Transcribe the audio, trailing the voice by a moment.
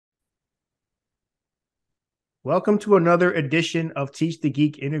Welcome to another edition of Teach the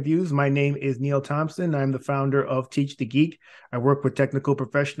Geek interviews. My name is Neil Thompson. I'm the founder of Teach the Geek. I work with technical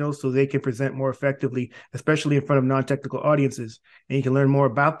professionals so they can present more effectively, especially in front of non-technical audiences. And you can learn more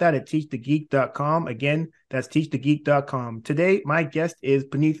about that at teachthegeek.com. Again, that's teachthegeek.com. Today, my guest is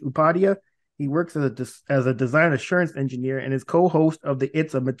Punith Upadhya. He works as a design assurance engineer and is co-host of the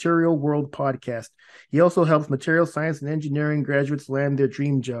It's a Material World podcast. He also helps material science and engineering graduates land their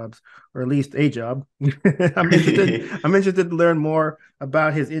dream jobs, or at least a job. I'm interested. I'm interested to learn more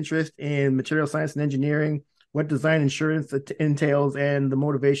about his interest in material science and engineering, what design insurance entails, and the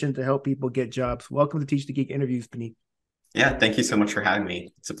motivation to help people get jobs. Welcome to Teach the Geek interviews, Punith. Yeah, thank you so much for having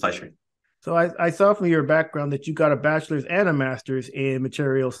me. It's a pleasure. So I saw from your background that you got a bachelor's and a master's in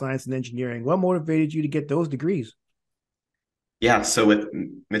material science and engineering. What motivated you to get those degrees? Yeah, so with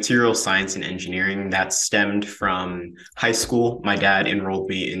material science and engineering, that stemmed from high school. My dad enrolled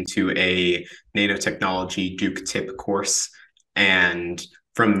me into a nanotechnology Duke tip course. And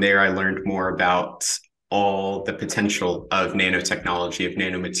from there, I learned more about all the potential of nanotechnology, of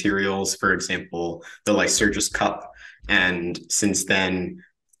nanomaterials, for example, the Lycurgus cup. And since then,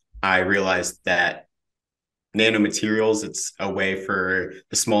 I realized that nanomaterials, it's a way for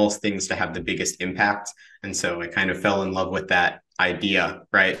the smallest things to have the biggest impact. And so I kind of fell in love with that idea,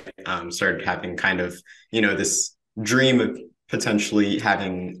 right? Started having kind of, this dream of potentially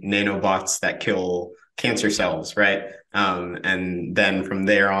having nanobots that kill cancer cells, right? And then from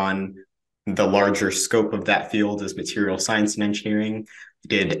there on, the larger scope of that field is material science and engineering.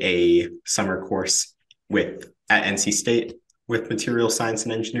 Did a summer course at NC State with material science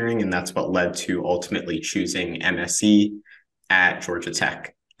and engineering, and that's what led to ultimately choosing MSc at Georgia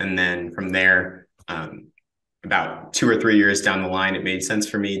Tech. And then from there, about 2 or 3 years down the line, it made sense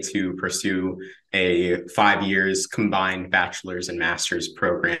for me to pursue a 5 years combined bachelor's and master's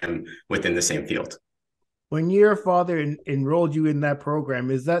program within the same field. When your father enrolled you in that program,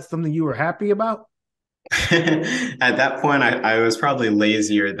 is that something you were happy about? At that point, I was probably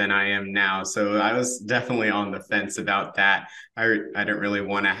lazier than I am now. So I was definitely on the fence about that. I didn't really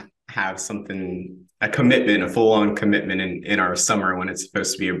want to have a commitment, a full-on commitment in our summer when it's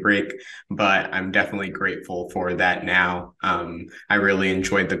supposed to be a break. But I'm definitely grateful for that now. I really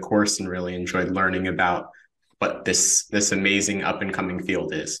enjoyed the course and really enjoyed learning about what this amazing up-and-coming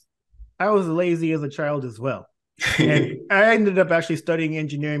field is. I was lazy as a child as well. And I ended up actually studying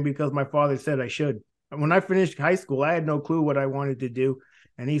engineering because my father said I should. When I finished high school, I had no clue what I wanted to do.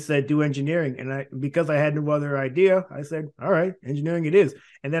 And he said, do engineering. And because I had no other idea, I said, all right, engineering it is.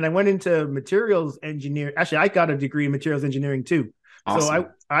 And then I went into materials engineering. Actually, I got a degree in materials engineering too. Awesome. So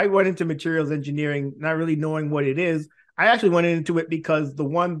I went into materials engineering, not really knowing what it is. I actually went into it because the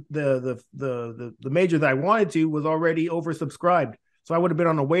major that I wanted to was already oversubscribed. So I would have been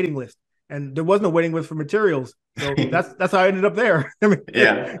on a waiting list. And there was no waiting list for materials. So that's how I ended up there. I mean,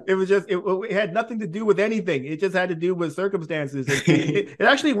 Yeah. it had nothing to do with anything. It just had to do with circumstances. It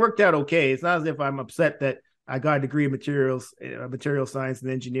actually worked out okay. It's not as if I'm upset that I got a degree in material science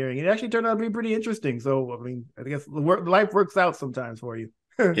and engineering. It actually turned out to be pretty interesting. So, I mean, I guess life works out sometimes for you.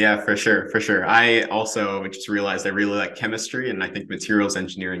 Yeah, for sure, for sure. I also just realized I really like chemistry, and I think materials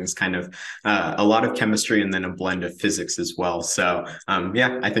engineering is kind of a lot of chemistry and then a blend of physics as well. So,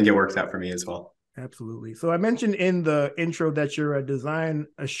 yeah, I think it worked out for me as well. Absolutely. So I mentioned in the intro that you're a design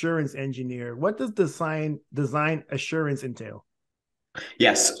assurance engineer. What does design assurance entail?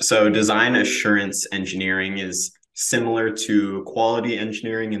 Yes, so design assurance engineering is similar to quality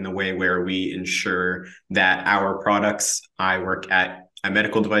engineering in the way where we ensure that our products, I work at a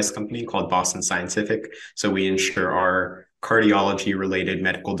medical device company called Boston Scientific. So we ensure our cardiology related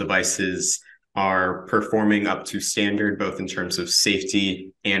medical devices are performing up to standard, both in terms of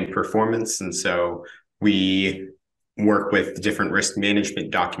safety and performance. And so we work with different risk management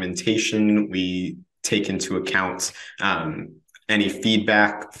documentation. We take into account any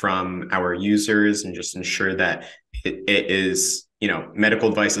feedback from our users and just ensure that it is, medical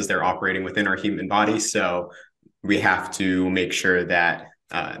devices, they're operating within our human body. So we have to make sure that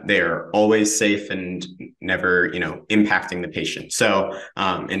they're always safe and never, impacting the patient. So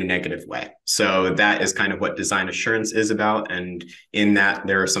in a negative way. So that is kind of what design assurance is about. And in that,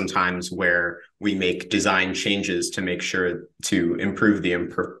 there are some times where we make design changes to make sure to improve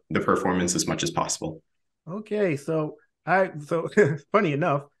the performance as much as possible. Okay, so funny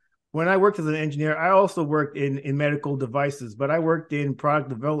enough, when I worked as an engineer, I also worked in medical devices, but I worked in product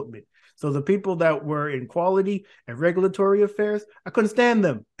development. So the people that were in quality and regulatory affairs, I couldn't stand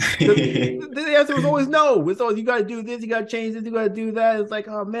them. The answer was always no. It's always, you got to do this, you got to change this, you got to do that. It's like,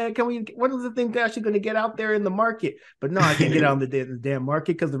 oh man, when is the thing actually going to get out there in the market? But no, I can't get out in the damn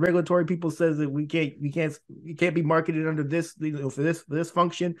market because the regulatory people says that we can't be marketed under this, for this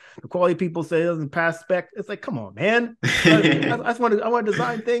function. The quality people say it doesn't pass spec. It's like, come on, man. I want to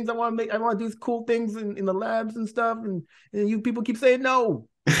design things. I want to do cool things in the labs and stuff. And you people keep saying no.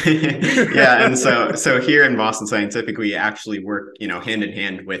 Yeah, and so here in Boston Scientific, we actually work, hand in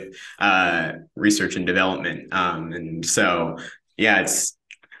hand with research and development. And so, yeah,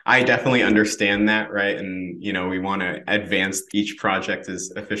 I definitely understand that, right? And we want to advance each project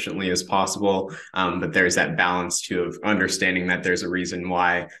as efficiently as possible, but there's that balance too of understanding that there's a reason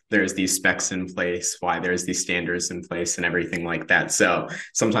why there's these specs in place, why there's these standards in place, and everything like that. So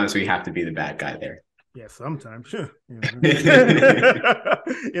sometimes we have to be the bad guy there. Yeah, sometimes. I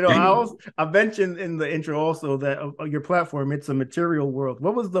mentioned in the intro also that your platform, it's a material world.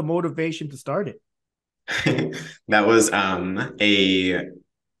 What was the motivation to start it? That was a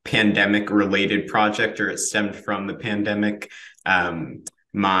pandemic related project, or it stemmed from the pandemic.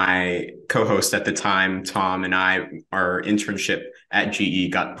 My co-host at the time, Tom, and our internship at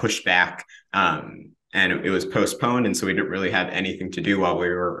GE got pushed back, and it was postponed. And so we didn't really have anything to do while we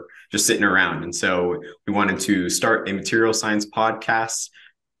were just sitting around. And so we wanted to start a material science podcast,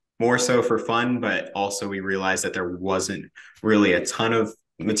 more so for fun, but also we realized that there wasn't really a ton of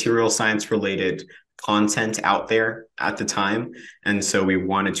material science related content out there at the time. And so we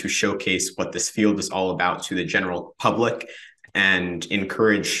wanted to showcase what this field is all about to the general public and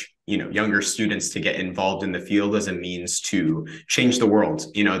encourage, younger students to get involved in the field as a means to change the world.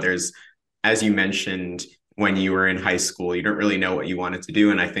 There's, as you mentioned, when you were in high school, you don't really know what you wanted to do.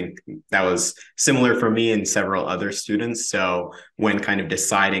 And I think that was similar for me and several other students. So when kind of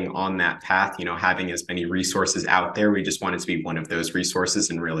deciding on that path, having as many resources out there, we just wanted to be one of those resources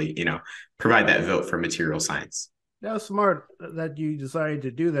and really, provide that vote for material science. That was smart that you decided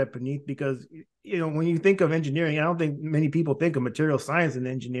to do that, Punith, because, when you think of engineering, I don't think many people think of material science and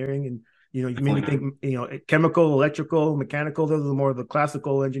engineering. And you maybe think, chemical, electrical, mechanical, those are more of the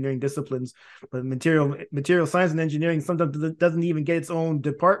classical engineering disciplines. But material science and engineering sometimes doesn't even get its own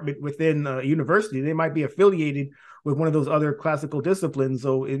department within a university. They might be affiliated with one of those other classical disciplines,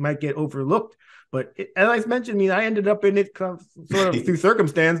 so it might get overlooked. But as I mentioned, I ended up in it sort of through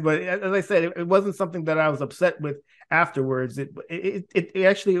circumstance. But as I said, it wasn't something that I was upset with afterwards. It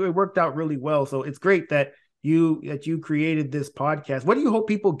actually worked out really well. So it's great that you created this podcast. What do you hope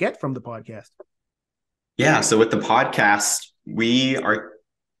people get from the podcast? Yeah, so with the podcast, our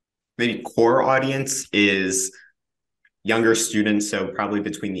maybe core audience is younger students, so probably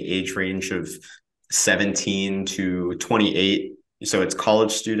between the age range of 17 to 28. So it's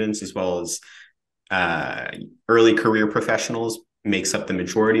college students as well as early career professionals makes up the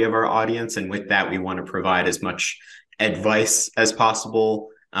majority of our audience. And with that, we want to provide as much advice as possible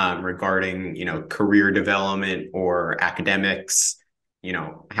regarding, career development or academics,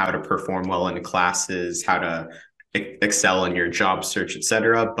 how to perform well in classes, how to excel in your job search,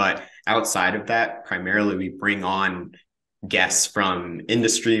 etc. But outside of that, primarily we bring on guests from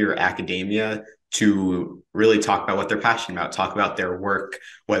industry or academia to really talk about what they're passionate about, talk about their work,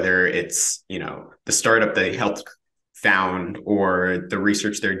 whether it's, the startup they helped found or the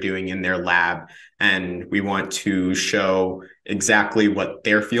research they're doing in their lab. And we want to show exactly what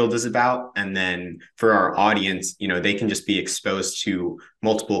their field is about. And then for our audience, they can just be exposed to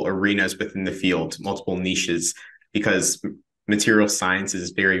multiple arenas within the field, multiple niches, because material science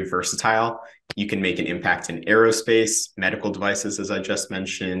is very versatile. You can make an impact in aerospace, medical devices, as I just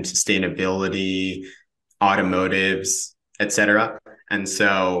mentioned, sustainability, automotives, etc. And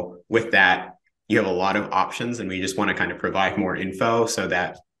so with that, you have a lot of options, and we just want to kind of provide more info so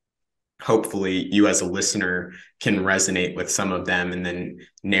that hopefully you as a listener can resonate with some of them and then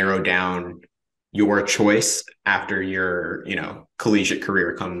narrow down your choice after your, collegiate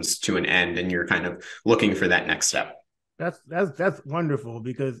career comes to an end and you're kind of looking for that next step. That's wonderful,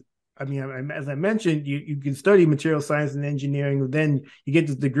 because as I mentioned, you can study material science and engineering, then you get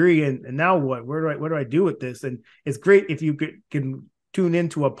this degree, and now what? What do I do with this? And it's great if you can tune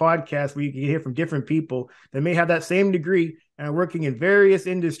into a podcast where you can hear from different people that may have that same degree and are working in various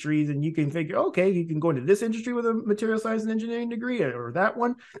industries, and you can figure, okay, you can go into this industry with a material science and engineering degree, or that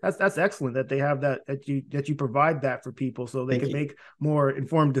one. That's excellent that they have that you provide that for people so they can make more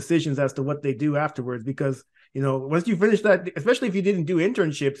informed decisions as to what they do afterwards. Because once you finish that, especially if you didn't do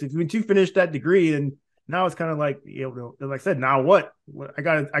internships, if you finish that degree and Now it's kind of like, like I said, now what? I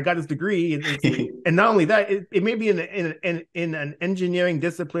got this degree, and not only that, it may be in an engineering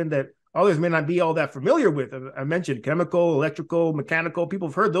discipline that others may not be all that familiar with. I mentioned chemical, electrical, mechanical. People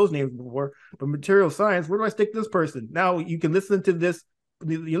have heard those names before, but material science, where do I stick this person? Now you can listen to this.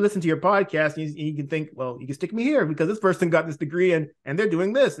 You listen to your podcast, and you can think, well, you can stick me here because this person got this degree and they're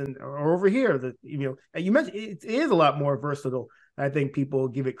doing this, or over here. That you mentioned it is a lot more versatile. I think people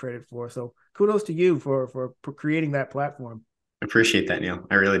give it credit for. So kudos to you for creating that platform. Appreciate that, Neil.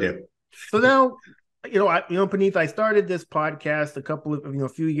 I really do. So now, Punith, I started this podcast a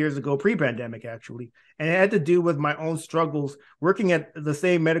few years ago, pre-pandemic actually, and it had to do with my own struggles working at the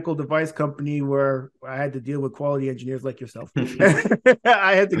same medical device company where I had to deal with quality engineers like yourself.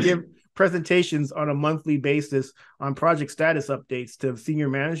 I had to give presentations on a monthly basis on project status updates to senior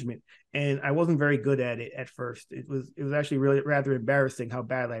management. And I wasn't very good at it at first. It was actually really rather embarrassing how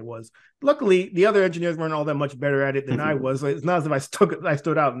bad I was. Luckily, the other engineers weren't all that much better at it than I was. So it's not as if I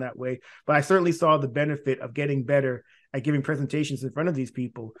stood out in that way, but I certainly saw the benefit of getting better at giving presentations in front of these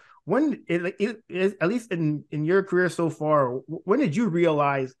people. When at least in your career so far, when did you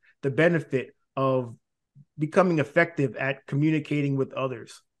realize the benefit of becoming effective at communicating with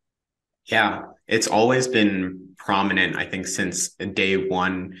others? Yeah, it's always been prominent, I think, since day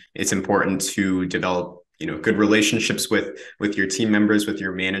one. It's important to develop, good relationships with your team members, with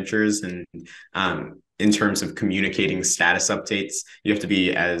your managers, and in terms of communicating status updates, you have to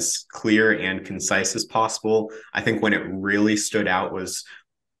be as clear and concise as possible. I think when it really stood out was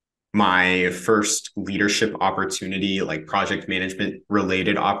my first leadership opportunity, like project management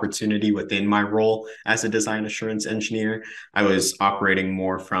related opportunity within my role as a design assurance engineer. I was operating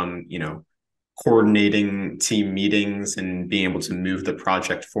more from, coordinating team meetings and being able to move the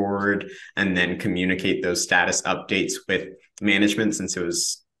project forward and then communicate those status updates with management, since it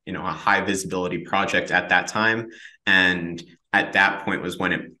was, a high visibility project at that time. And at that point was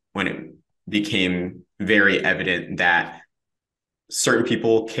when it became very evident that certain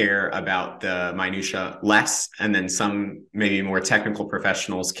people care about the minutia less, and then some maybe more technical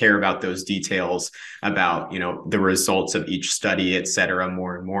professionals care about those details, about the results of each study, et cetera,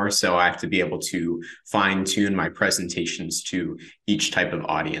 more and more. So I have to be able to fine tune my presentations to each type of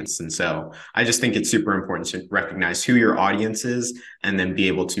audience. And so I just think it's super important to recognize who your audience is and then be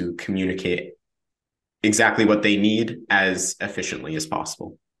able to communicate exactly what they need as efficiently as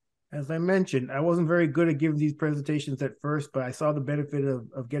possible. As I mentioned, I wasn't very good at giving these presentations at first, but I saw the benefit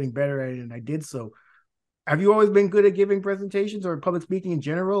of getting better at it, and I did so. Have you always been good at giving presentations or public speaking in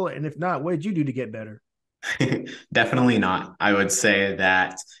general? And if not, what did you do to get better? Definitely not. I would say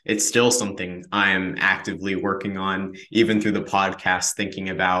that it's still something I am actively working on, even through the podcast, thinking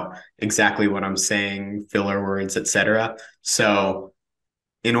about exactly what I'm saying, filler words, etc. So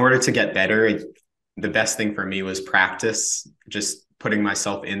in order to get better, the best thing for me was practice, just putting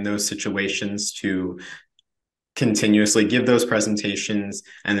myself in those situations to continuously give those presentations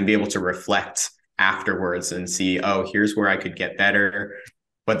and then be able to reflect afterwards and see, oh, here's where I could get better,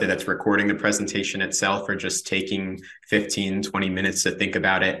 whether that's recording the presentation itself or just taking 15, 20 minutes to think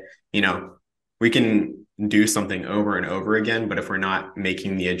about it. We can do something over and over again, but if we're not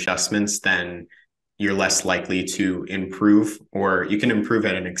making the adjustments, then you're less likely to improve, or you can improve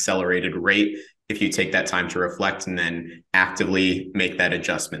at an accelerated rate if you take that time to reflect and then actively make that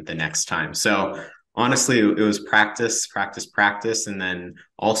adjustment the next time. So honestly, it was practice. And then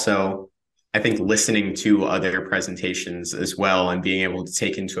also, I think listening to other presentations as well and being able to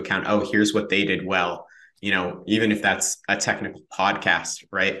take into account, oh, here's what they did well. Even if that's a technical podcast,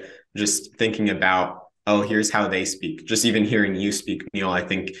 right? Just thinking about, oh, here's how they speak. Just even hearing you speak, Neil, I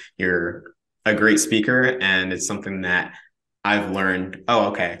think you're a great speaker. And it's something that I've learned, oh,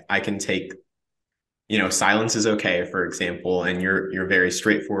 okay, I can take, silence is okay, for example, and you're very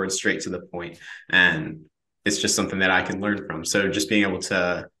straightforward, straight to the point. And it's just something that I can learn from. So just being able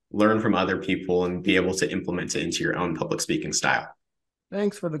to learn from other people and be able to implement it into your own public speaking style.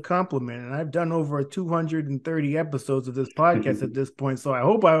 Thanks for the compliment. And I've done over 230 episodes of this podcast at this point, so I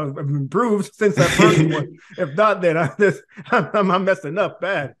hope I've improved since that first one. If not, then I'm messing up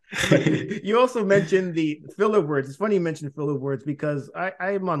bad. But you also mentioned the filler words. It's funny you mentioned filler words because I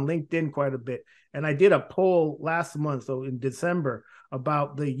am on LinkedIn quite a bit, and I did a poll last month, so in December,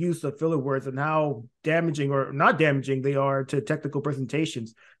 about the use of filler words and how damaging or not damaging they are to technical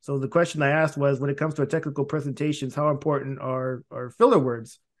presentations. So the question I asked was, when it comes to technical presentations, how important are filler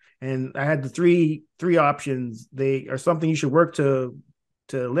words? And I had the three options. They are something you should work to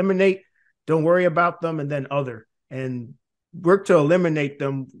eliminate, don't worry about them, and then other. And work to eliminate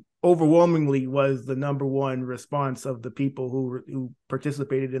them overwhelmingly was the number one response of the people who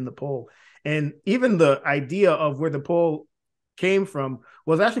participated in the poll. And even the idea of where the poll came from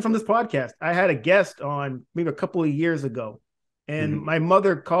was actually from this podcast. I had a guest on maybe a couple of years ago, and my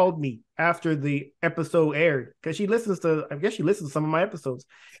mother called me after the episode aired because she listens to some of my episodes.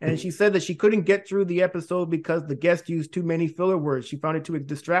 And she said that she couldn't get through the episode because the guest used too many filler words. She found it too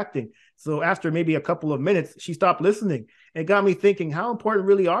distracting. So after maybe a couple of minutes, she stopped listening. It got me thinking, how important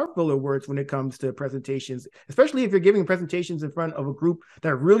really are filler words when it comes to presentations, especially if you're giving presentations in front of a group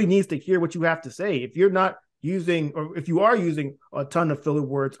that really needs to hear what you have to say. If you're not using, or if you are using a ton of filler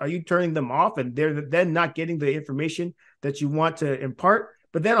words, are you turning them off and they're then not getting the information that you want to impart?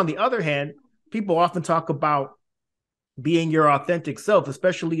 But then on the other hand, people often talk about being your authentic self,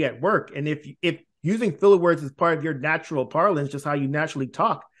 especially at work. And if using filler words is part of your natural parlance, just how you naturally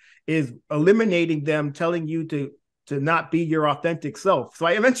talk, is eliminating them, telling you to not be your authentic self. So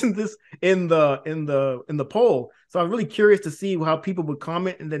I mentioned this in the poll. So I'm really curious to see how people would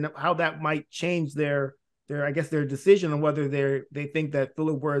comment and then how that might change their decision on whether they think that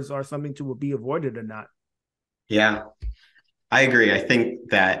filler words are something to be avoided or not. Yeah, I agree. I think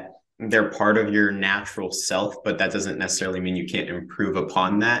that they're part of your natural self, but that doesn't necessarily mean you can't improve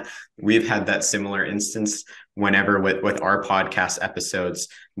upon that. We've had that similar instance whenever with our podcast episodes.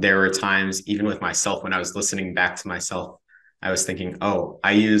 There were times, even with myself, when I was listening back to myself, I was thinking, oh,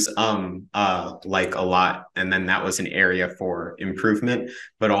 I use like a lot. And then that was an area for improvement.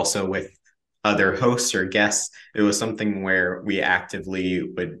 But also with other hosts or guests, it was something where we actively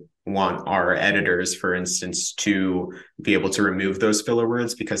would want our editors, for instance, to be able to remove those filler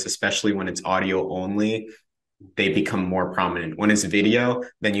words, because especially when it's audio only, they become more prominent. When it's video,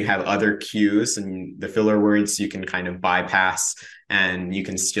 then you have other cues and the filler words you can kind of bypass and you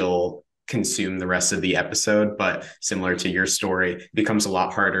can still consume the rest of the episode. But similar to your story, it becomes a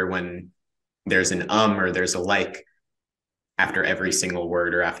lot harder when there's an or there's a like after every single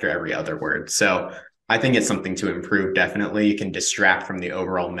word or after every other word. So I think it's something to improve. Definitely. You can distract from the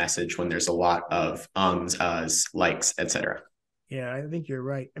overall message when there's a lot of uhs, likes, etc. Yeah, I think you're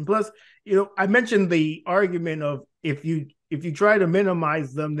right. And plus, I mentioned the argument of if you try to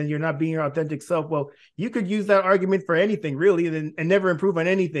minimize them, then you're not being your authentic self. Well, you could use that argument for anything, really, and never improve on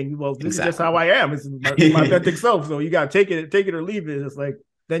anything. Well, this is just how I am. It's my authentic self. So you got to take it or leave it. It's like,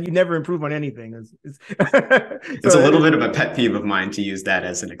 then you never improve on anything. It's a little bit of a pet peeve of mine to use that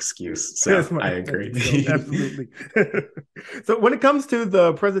as an excuse. So I agree. Absolutely. So when it comes to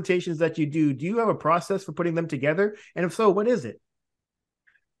the presentations that you do you have a process for putting them together? And if so, what is it?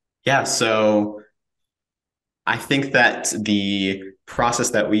 Yeah, so I think that the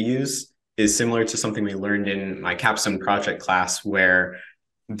process that we use is similar to something we learned in my capstone project class, where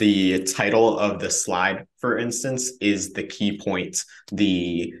the title of the slide, for instance, is the key point.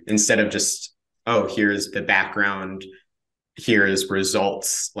 Instead of just, oh, here's the background, here's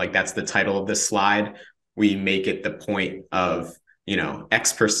results, like that's the title of the slide, we make it the point of,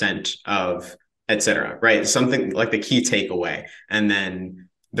 X% of, etc. Right? Something like the key takeaway. And then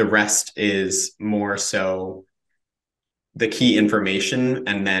the rest is more so the key information.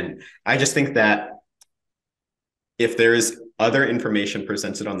 And then I just think that if there is other information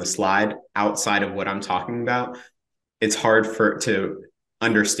presented on the slide outside of what I'm talking about, it's hard to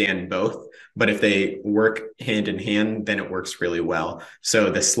understand both. But if they work hand in hand, then it works really well.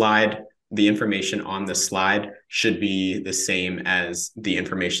 So the information on the slide should be the same as the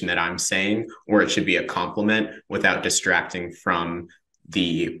information that I'm saying, or it should be a complement without distracting from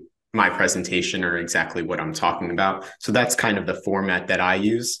my presentation or exactly what I'm talking about. So that's kind of the format that I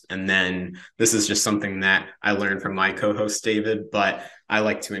use. And then this is just something that I learned from my co-host, David, but I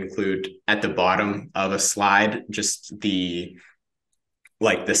like to include at the bottom of a slide, just the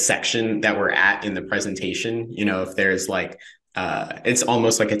section that we're at in the presentation. If there's it's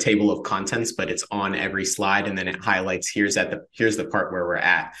almost like a table of contents, but it's on every slide. And then it highlights, here's the part where we're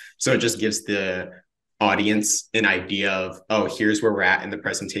at. So it just gives the audience an idea of, oh, here's where we're at in the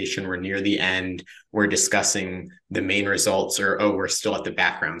presentation. We're near the end. We're discussing the main results, or, oh, we're still at the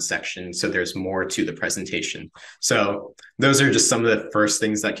background section. So there's more to the presentation. So those are just some of the first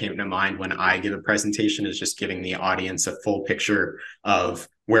things that came to mind when I give a presentation, is just giving the audience a full picture of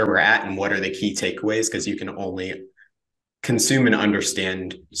where we're at and what are the key takeaways, because you can only consume and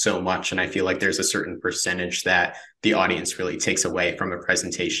understand so much. And I feel like there's a certain percentage that the audience really takes away from a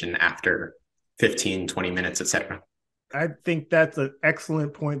presentation after 15, 20 minutes, etc. I think that's an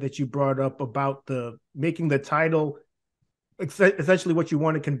excellent point that you brought up about making the title essentially what you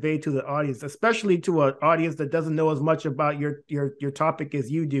want to convey to the audience, especially to an audience that doesn't know as much about your topic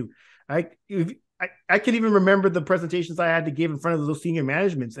as you do. I I can even remember the presentations I had to give in front of those senior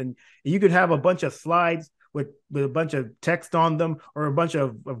managements, and you could have a bunch of slides with a bunch of text on them, or a bunch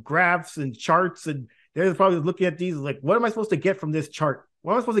of graphs and charts, and they're probably looking at these like, what am I supposed to get from this chart?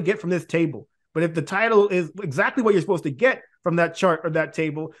 What am I supposed to get from this table? But if the title is exactly what you're supposed to get from that chart or that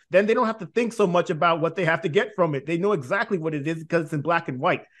table, then they don't have to think so much about what they have to get from it. They know exactly what it is because it's in black and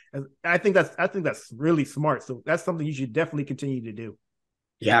white. And I think that's really smart. So that's something you should definitely continue to do.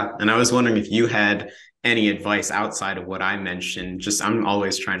 Yeah. And I was wondering if you had any advice outside of what I mentioned. Just I'm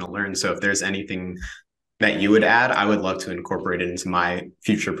always trying to learn. So if there's anything that you would add, I would love to incorporate it into my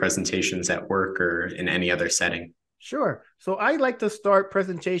future presentations at work or in any other setting. Sure. So I like to start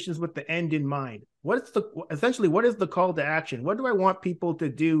presentations with the end in mind. What is the call to action? What do I want people to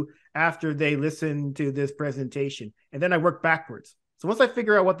do after they listen to this presentation? And then I work backwards. So once I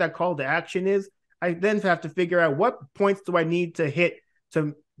figure out what that call to action is, I then have to figure out what points do I need to hit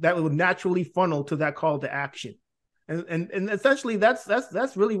that will naturally funnel to that call to action. And essentially that's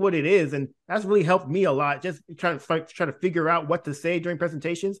really what it is, and that's really helped me a lot. Just try to figure out what to say during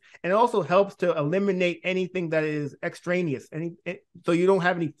presentations, and it also helps to eliminate anything that is extraneous. So you don't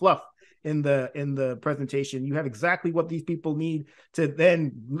have any fluff in the presentation. You have exactly what these people need to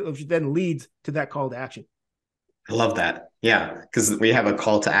which then leads to that call to action. I love that. Yeah, because we have a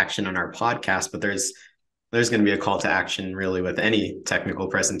call to action on our podcast, but there's going to be a call to action really with any technical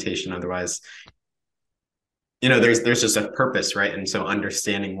presentation. Otherwise, there's just a purpose, right? And so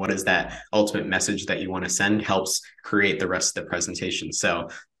understanding what is that ultimate message that you want to send helps create the rest of the presentation. So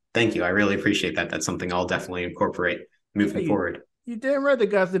thank you. I really appreciate that. That's something I'll definitely incorporate moving forward. You damn right there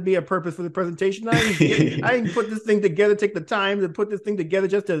got to be a purpose for the presentation. I didn't put this thing together, take the time to put this thing together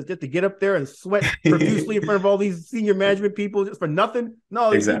just to get up there and sweat profusely in front of all these senior management people just for nothing.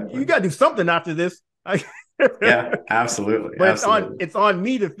 No, exactly. You got to do something after this. Yeah, absolutely. But absolutely. it's on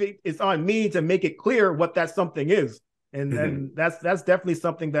me to make it clear what that something is, and that's definitely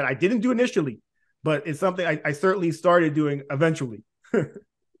something that I didn't do initially, but it's something I certainly started doing eventually.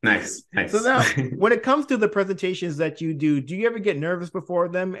 Nice. So now, when it comes to the presentations that you do you ever get nervous before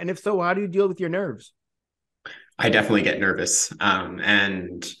them? And if so, how do you deal with your nerves? I definitely get nervous,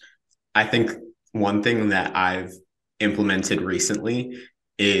 and I think one thing that I've implemented recently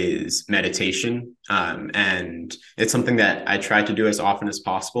is meditation. And it's something that I try to do as often as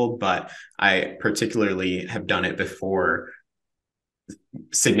possible, but I particularly have done it before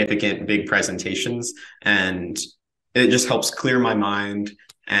significant big presentations. And it just helps clear my mind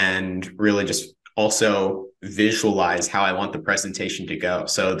and really just also visualize how I want the presentation to go.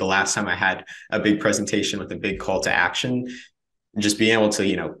 So the last time I had a big presentation with a big call to action, just being able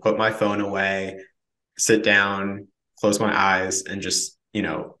to, put my phone away, sit down, close my eyes, and just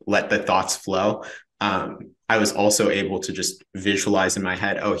let the thoughts flow. I was also able to just visualize in my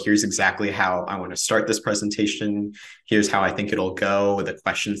head, oh, here's exactly how I want to start this presentation. Here's how I think it'll go, the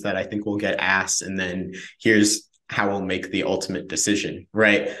questions that I think will get asked, and then here's how we'll make the ultimate decision,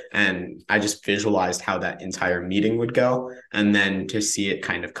 right? And I just visualized how that entire meeting would go. And then to see it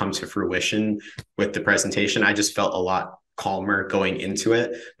kind of come to fruition with the presentation, I just felt a lot calmer going into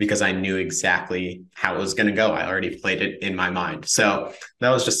it because I knew exactly how it was going to go. I already played it in my mind. So that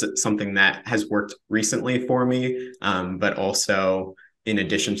was just something that has worked recently for me. But also in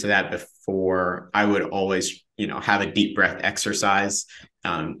addition to that, before I would always, have a deep breath exercise,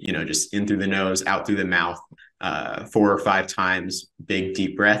 just in through the nose, out through the mouth, 4 or 5 times, big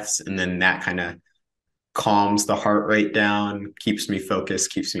deep breaths. And then that kind of calms the heart rate down, keeps me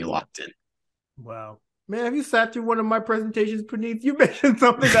focused, keeps me locked in. Wow. Man, have you sat through one of my presentations, Punith? You mentioned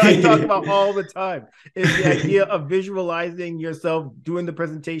something that I talk about all the time. Is the idea of visualizing yourself doing the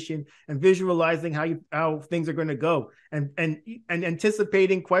presentation and visualizing how things are going to go, and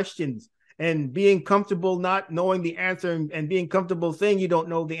anticipating questions and being comfortable not knowing the answer and being comfortable saying you don't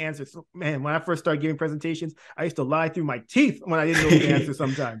know the answer. So, man, when I first started giving presentations, I used to lie through my teeth when I didn't know the answer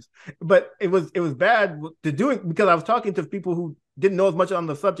sometimes. But it was bad to do it because I was talking to people who didn't know as much on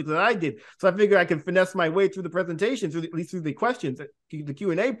the subject that I did. So I figured I could finesse my way through the presentation, at least through the questions, the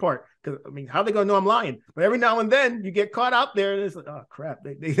Q&A part. Because, how are they going to know I'm lying? But every now and then you get caught out there and it's like, oh, crap,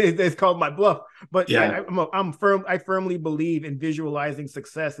 they called my bluff. But yeah, I firmly believe in visualizing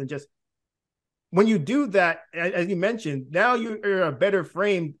success, and just when you do that, as you mentioned, now you're a better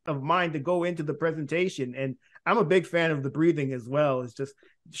frame of mind to go into the presentation. And I'm a big fan of the breathing as well. It's just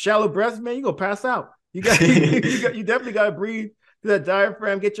shallow breaths, man, you go pass out. You definitely got to breathe to that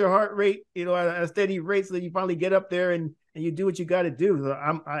diaphragm, get your heart rate, at a steady rate so that you finally get up there and you do what you got to do. So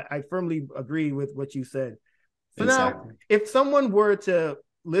I firmly agree with what you said. So exactly. Now, if someone were to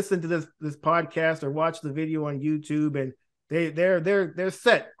listen to this podcast or watch the video on YouTube and they're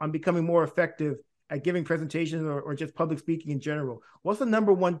set on becoming more effective at giving presentations or just public speaking in general. What's the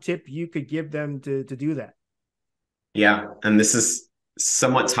number one tip you could give them to do that? Yeah, and this is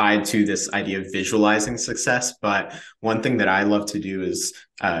somewhat tied to this idea of visualizing success. But one thing that I love to do is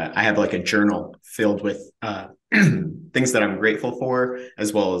I have like a journal filled with things that I'm grateful for,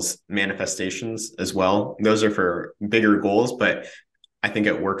 as well as manifestations as well. Those are for bigger goals, but I think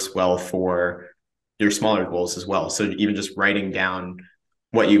it works well for your smaller goals as well. So even just writing down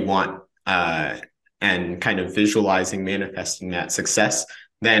what you want and kind of visualizing, manifesting that success,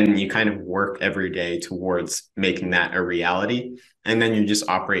 then you kind of work every day towards making that a reality. And then you just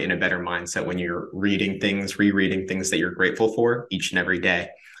operate in a better mindset when you're reading things, rereading things that you're grateful for each and every day.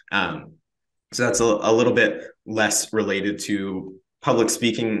 So that's a little bit less related to public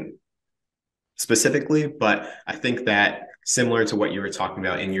speaking specifically, but I think that similar to what you were talking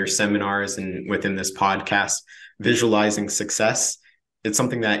about in your seminars and within this podcast, visualizing success, it's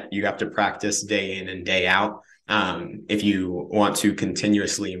something that you have to practice day in and day out if you want to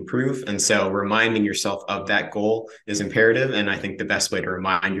continuously improve. And so reminding yourself of that goal is imperative. And I think the best way to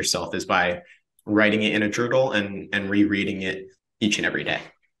remind yourself is by writing it in a journal and rereading it each and every day.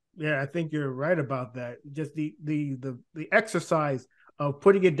 Yeah, I think you're right about that. Just the exercise of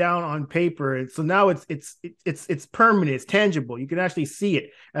putting it down on paper. And so now it's permanent, it's tangible. You can actually see it,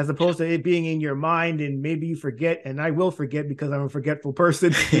 as opposed to it being in your mind and maybe you forget, and I will forget because I'm a forgetful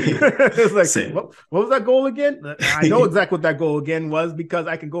person. It's like, what was that goal again? I know exactly what that goal again was because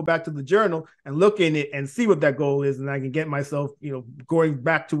I can go back to the journal and look in it and see what that goal is, and I can get myself, going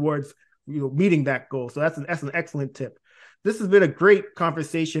back towards, meeting that goal. So that's an excellent tip. This has been a great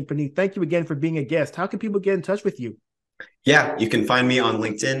conversation, Punith. Thank you again for being a guest. How can people get in touch with you? Yeah, you can find me on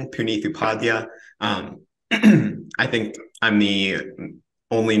LinkedIn, Punith Upadhya. I think I'm the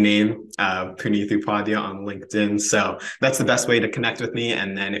only name, Punith Upadhya, on LinkedIn. So that's the best way to connect with me.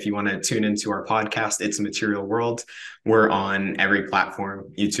 And then if you want to tune into our podcast, It's a Material World, we're on every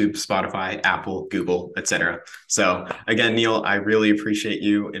platform: YouTube, Spotify, Apple, Google, etc. So again, Neil, I really appreciate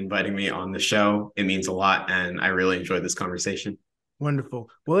you inviting me on the show. It means a lot, and I really enjoyed this conversation. Wonderful.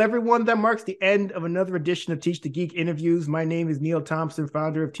 Well, everyone, that marks the end of another edition of Teach the Geek interviews. My name is Neil Thompson,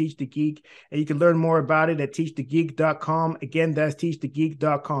 founder of Teach the Geek, and you can learn more about it at teachthegeek.com. Again, that's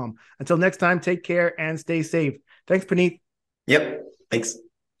teachthegeek.com. Until next time, take care and stay safe. Thanks, Punith. Yep. Thanks.